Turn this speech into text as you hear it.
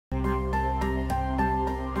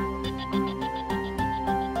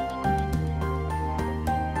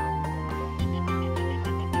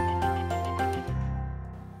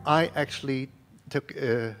I actually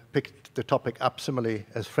picked the topic up similarly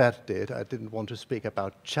as Fred did. I didn't want to speak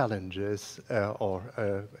about challenges or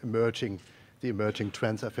the emerging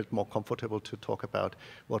trends. I felt more comfortable to talk about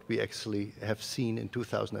what we actually have seen in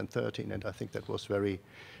 2013, and I think that was very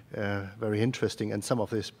interesting, and some of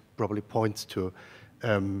this probably points to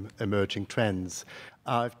emerging trends.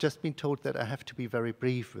 I've just been told that I have to be very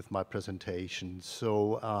brief with my presentation,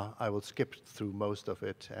 so I will skip through most of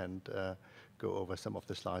it and go over some of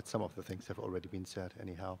the slides. Some of the things have already been said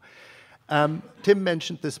anyhow. Tim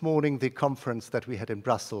mentioned this morning the conference that we had in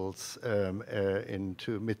Brussels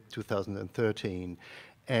into mid-2013.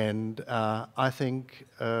 And I think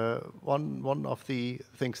one of the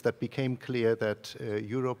things that became clear that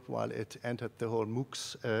Europe, while it entered the whole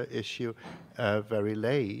MOOCs issue very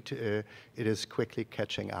late, it is quickly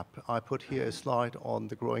catching up. I put here a slide on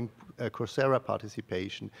the growing Coursera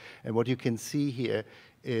participation. And what you can see here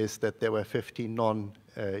is that there were 15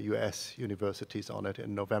 non-US universities on it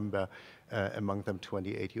in November, among them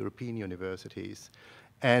 28 European universities.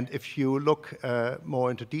 And if you look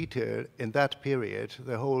more into detail, in that period,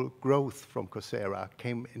 the whole growth from Coursera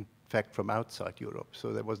came, in fact, from outside Europe.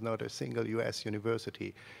 So there was not a single US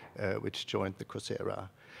university which joined the Coursera.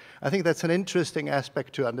 I think that's an interesting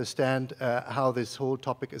aspect to understand how this whole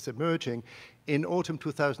topic is emerging. In autumn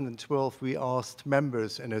 2012, we asked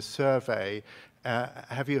members in a survey,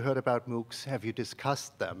 have you heard about MOOCs? Have you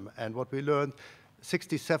discussed them? And what we learned,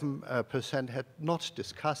 67% had not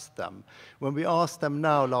discussed them. When we asked them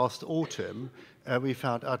now last autumn, we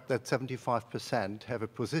found out that 75% have a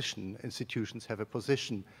position, institutions have a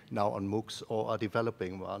position now on MOOCs or are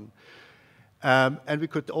developing one. And we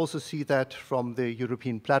could also see that from the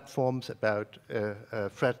European platforms about,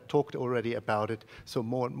 Fred talked already about it, so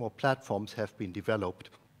more and more platforms have been developed.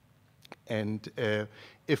 And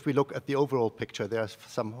if we look at the overall picture, there are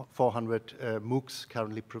some 400 MOOCs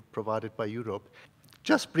currently provided by Europe.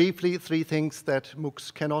 Just briefly, 3 things that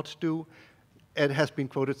MOOCs cannot do. It has been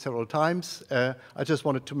quoted several times. I just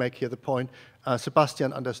wanted to make here the point.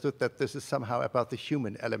 Sebastian understood that this is somehow about the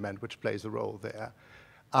human element which plays a role there.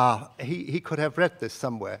 He could have read this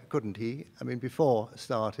somewhere, couldn't he? I mean, before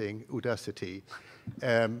starting Udacity.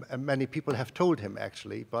 And many people have told him,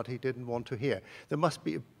 actually, but he didn't want to hear. There must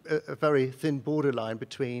be a very thin borderline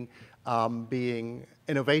between being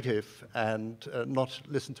innovative and not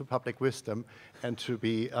listen to public wisdom and to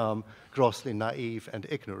be grossly naive and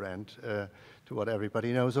ignorant to what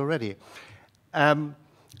everybody knows already.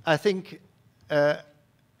 I think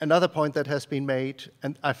another point that has been made,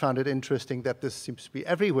 and I found it interesting that this seems to be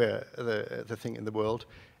everywhere, the thing in the world,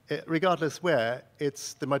 regardless where,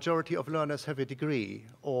 it's the majority of learners have a degree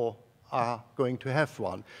or are going to have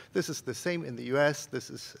one. This is the same in the US. This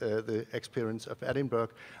is the experience of Edinburgh.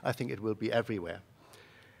 I think it will be everywhere.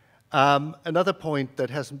 Another point that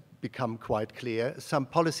hasn't become quite clear, some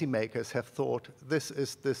policymakers have thought this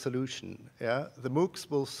is the solution. Yeah? The MOOCs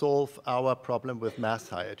will solve our problem with mass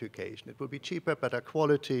higher education. It will be cheaper, better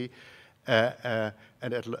quality, and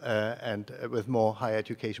with more higher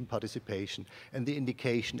education participation. And the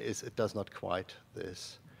indication is it does not quite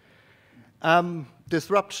this.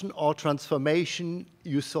 Disruption or transformation,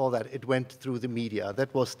 you saw that it went through the media.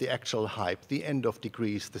 That was the actual hype, the end of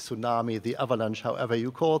degrees, the tsunami, the avalanche, however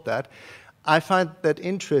you called that. I find that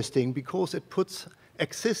interesting because it puts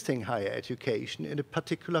existing higher education in a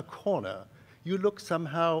particular corner. You look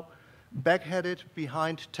somehow backheaded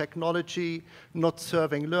behind technology, not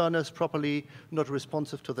serving learners properly, not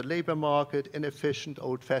responsive to the labor market, inefficient,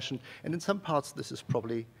 old-fashioned. And in some parts, this is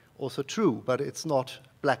probably also true, but it's not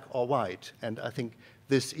black or white. And I think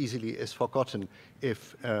this easily is forgotten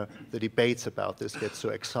if the debates about this get so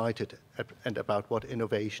excited and about what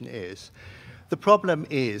innovation is. The problem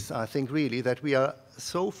is, I think, really that we are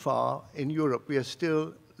so far in Europe, we are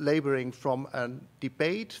still laboring from a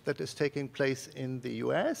debate that is taking place in the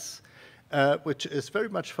US, which is very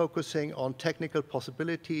much focusing on technical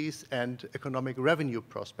possibilities and economic revenue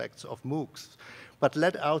prospects of MOOCs, but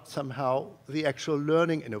let out somehow the actual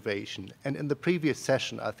learning innovation. And in the previous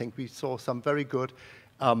session, I think we saw some very good,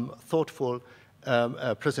 thoughtful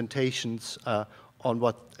presentations on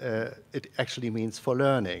what it actually means for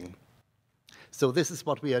learning. So this is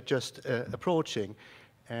what we are just approaching.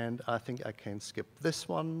 And I think I can skip this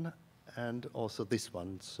one and also this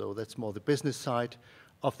one. So that's more the business side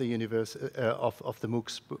of the of the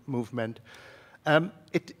MOOCs movement.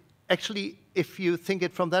 It Actually, if you think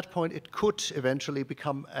it from that point, it could eventually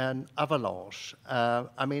become an avalanche.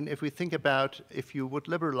 I mean, if we think about if you would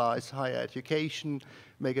liberalize higher education,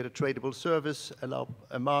 make it a tradable service, allow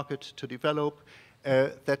a market to develop,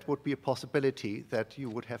 that would be a possibility that you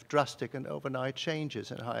would have drastic and overnight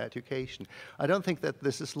changes in higher education. I don't think that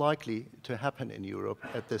this is likely to happen in Europe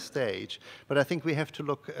at this stage, but I think we have to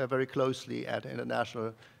look very closely at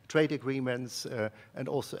international trade agreements and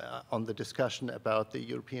also on the discussion about the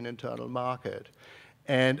European internal market.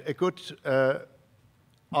 And a good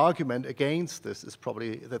argument against this is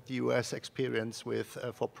probably that the US experience with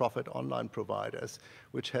for-profit online providers,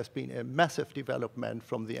 which has been a massive development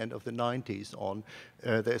from the end of the 90s on.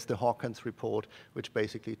 There's the Hawkins report, which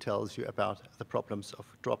basically tells you about the problems of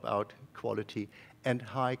dropout, quality, and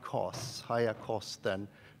high costs, higher costs than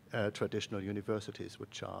traditional universities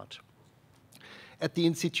would charge. At the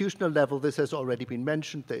institutional level, this has already been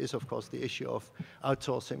mentioned. There is, of course, the issue of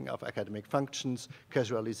outsourcing of academic functions,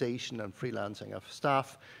 casualization and freelancing of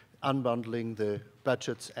staff, unbundling the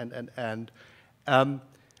budgets, and.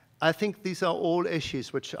 I think these are all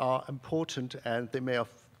issues which are important, and they may,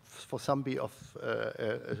 for some, be of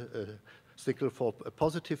a signal for a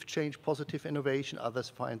positive change, positive innovation. Others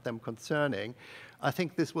find them concerning. I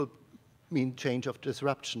think this will mean change of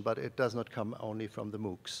disruption, but it does not come only from the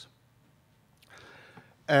MOOCs.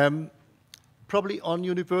 Probably on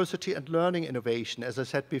university and learning innovation, as I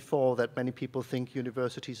said before, that many people think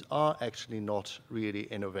universities are actually not really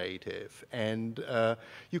innovative. And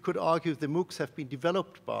you could argue the MOOCs have been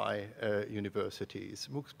developed by universities.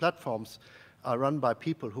 MOOCs platforms are run by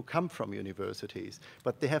people who come from universities,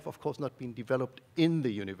 but they have, of course, not been developed in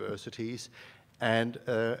the universities. And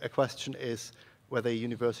a question is whether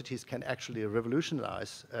universities can actually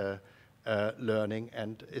revolutionize learning,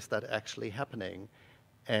 and is that actually happening?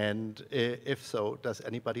 And if so, does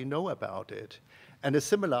anybody know about it? And a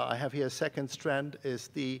similar, I have here a second strand, is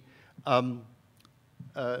the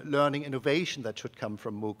learning innovation that should come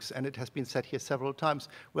from MOOCs. And it has been said here several times,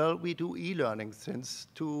 well, we do e-learning since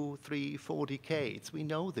 2, 3, 4 decades. We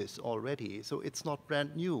know this already, so it's not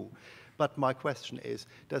brand new. But my question is,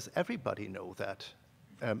 does everybody know that?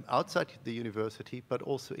 Outside the university, but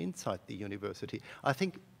also inside the university. I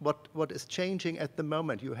think what is changing at the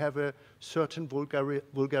moment, you have a certain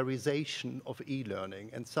vulgarization of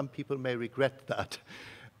e-learning, and some people may regret that.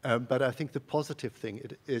 But I think the positive thing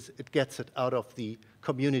is it gets it out of the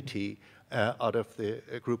community, out of the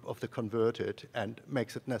group of the converted, and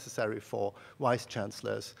makes it necessary for vice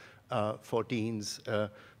chancellors, for deans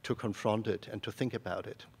to confront it and to think about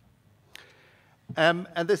it. And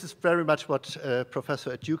this is very much what a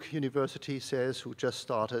professor at Duke University says, who just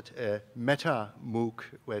started a meta MOOC,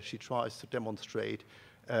 where she tries to demonstrate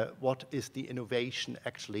what is the innovation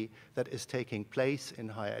actually that is taking place in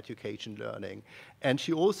higher education learning. And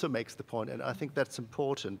she also makes the point, and I think that's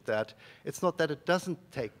important, that it's not that it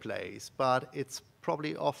doesn't take place, but it's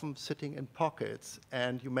probably often sitting in pockets,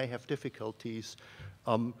 and you may have difficulties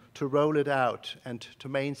to roll it out and to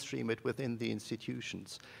mainstream it within the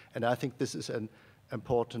institutions. And I think this is an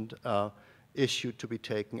important issue to be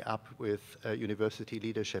taken up with university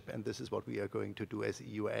leadership, and this is what we are going to do as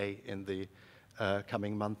EUA in the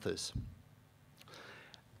coming months.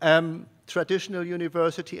 Traditional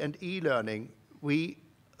university and e-learning, we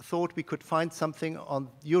thought we could find something on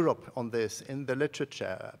Europe on this in the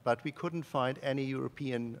literature, but we couldn't find any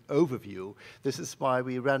European overview. This is why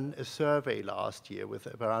we ran a survey last year with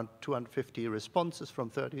around 250 responses from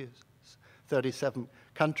 37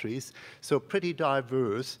 countries, so pretty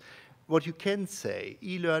diverse. What you can say,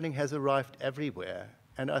 e-learning has arrived everywhere,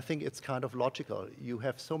 and I think it's kind of logical. You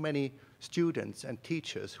have so many students and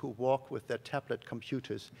teachers who walk with their tablet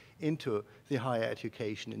computers into the higher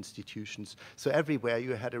education institutions. So everywhere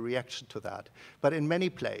you had a reaction to that. But in many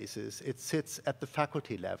places, it sits at the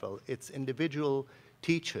faculty level. It's individual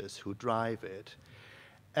teachers who drive it.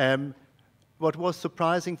 What was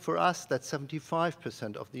surprising for us, that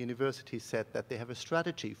 75% of the universities said that they have a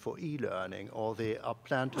strategy for e-learning, or they are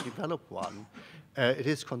planned to develop one. It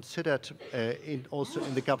is considered also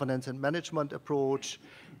in the governance and management approach.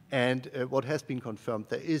 And what has been confirmed,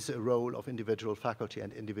 there is a role of individual faculty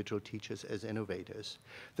and individual teachers as innovators.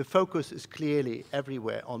 The focus is clearly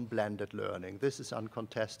everywhere on blended learning. This is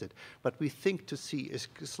uncontested. But we think to see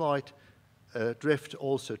a slight drift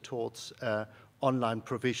also towards online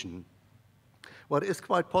provision. What is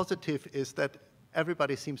quite positive is that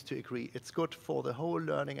everybody seems to agree it's good for the whole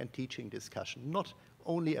learning and teaching discussion, not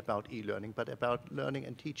only about e-learning, but about learning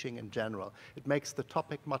and teaching in general. It makes the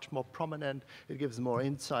topic much more prominent, it gives more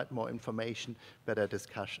insight, more information, better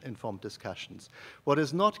informed discussions. What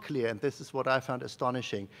is not clear, and this is what I found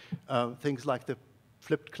astonishing, things like the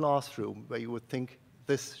flipped classroom, where you would think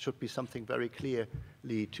this should be something very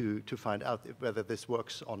clearly to find out whether this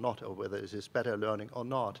works or not, or whether it is better learning or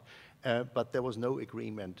not. But there was no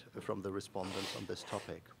agreement from the respondents on this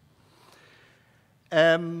topic.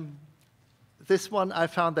 This one I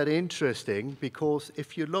found that interesting, because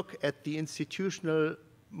if you look at the institutional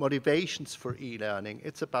motivations for e-learning,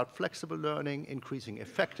 it's about flexible learning, increasing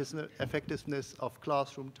effectiveness of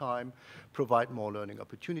classroom time, provide more learning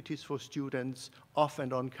opportunities for students off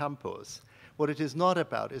and on campus. What it is not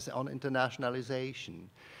about is on internationalization.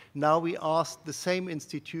 Now we ask the same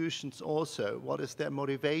institutions also what is their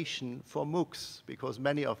motivation for MOOCs, because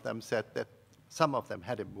many of them said that some of them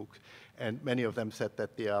had a MOOC, and many of them said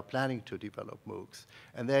that they are planning to develop MOOCs.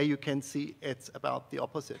 And there you can see it's about the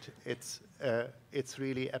opposite. It's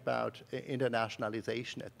really about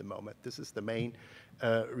internationalization at the moment. This is the main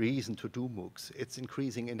reason to do MOOCs. It's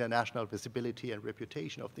increasing international visibility and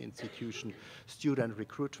reputation of the institution, student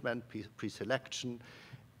recruitment, pre-selection,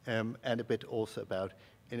 and a bit also about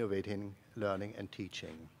innovating learning and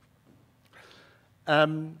teaching.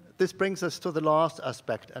 This brings us to the last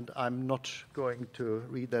aspect, and I'm not going to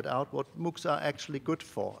read that out, what MOOCs are actually good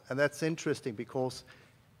for. And that's interesting because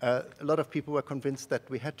a lot of people were convinced that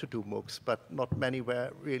we had to do MOOCs, but not many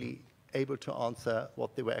were really able to answer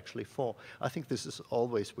what they were actually for. I think this is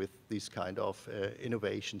always with these kind of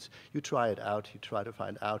innovations. You try it out, you try to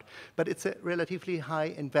find out, but it's a relatively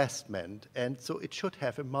high investment, and so it should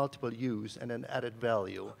have a multiple use and an added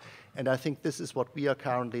value. And I think this is what we are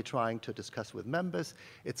currently trying to discuss with members.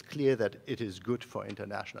 It's clear that it is good for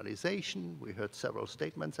internationalization. We heard several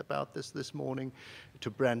statements about this morning, to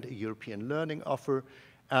brand a European learning offer.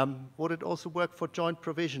 Would it also work for joint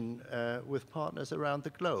provision with partners around the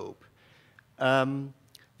globe?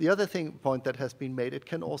 The other point that has been made, it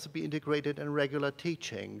can also be integrated in regular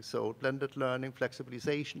teaching, so blended learning,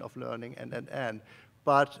 flexibilization of learning, and.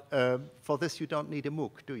 But for this, you don't need a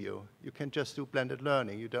MOOC, do you? You can just do blended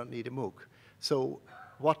learning. You don't need a MOOC. So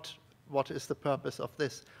what is the purpose of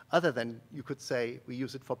this? Other than you could say we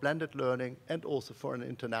use it for blended learning and also for an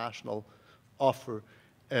international offer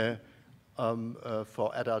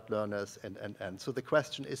for adult learners and. So the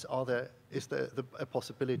question is, is there a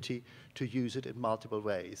possibility to use it in multiple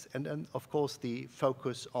ways? And then, of course, the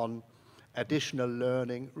focus on additional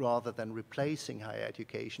learning rather than replacing higher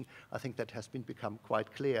education, I think that has become quite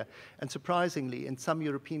clear. And surprisingly, in some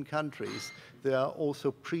European countries, there are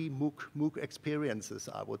also pre-MOOC experiences,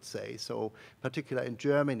 I would say. So particularly in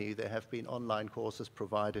Germany, there have been online courses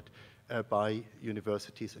provided by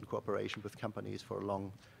universities in cooperation with companies for a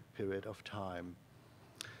long period of time.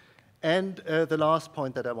 And the last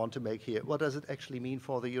point that I want to make here, what does it actually mean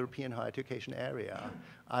for the European higher education area?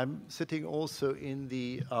 I'm sitting also in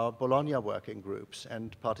the Bologna working groups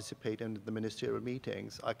and participate in the ministerial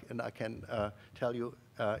meetings. And I can tell you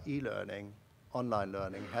e-learning, online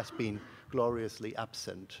learning, has been gloriously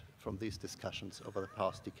absent from these discussions over the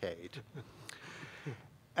past decade.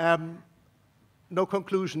 No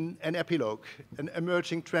conclusion, an epilogue, an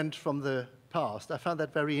emerging trend from the past. I found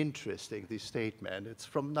that very interesting, this statement. It's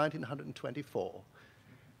from 1924.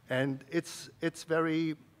 And it's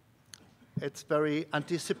very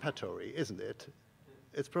anticipatory, isn't it?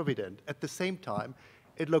 It's provident. At the same time,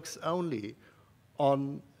 it looks only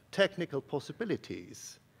on technical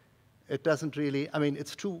possibilities. It doesn't really, I mean,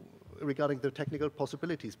 it's true regarding the technical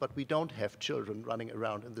possibilities, but we don't have children running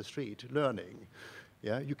around in the street learning.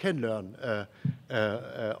 Yeah, you can learn,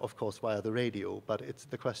 of course, via the radio, but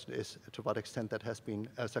the question is to what extent that has been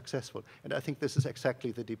successful. And I think this is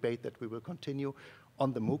exactly the debate that we will continue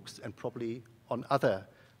on the MOOCs and probably on other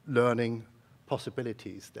learning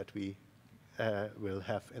possibilities that we will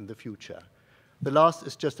have in the future. The last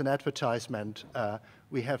is just an advertisement.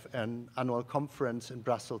 We have an annual conference in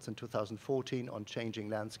Brussels in 2014 on changing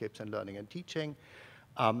landscapes in learning and teaching.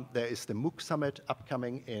 There is the MOOC Summit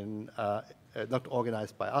upcoming not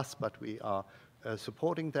organized by us, but we are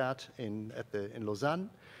supporting that in Lausanne.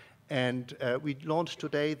 And we launched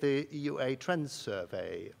today the EUA Trends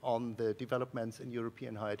Survey on the developments in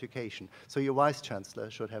European higher education. So your Vice Chancellor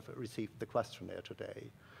should have received the questionnaire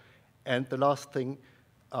today. And the last thing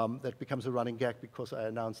that becomes a running gag, because I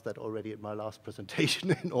announced that already at my last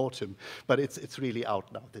presentation in autumn, but it's really out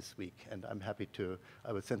now this week, and I'm happy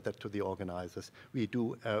I will send that to the organizers. We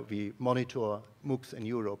monitor MOOCs in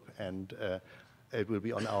Europe, and it will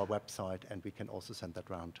be on our website, and we can also send that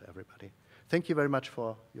around to everybody. Thank you very much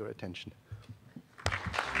for your attention.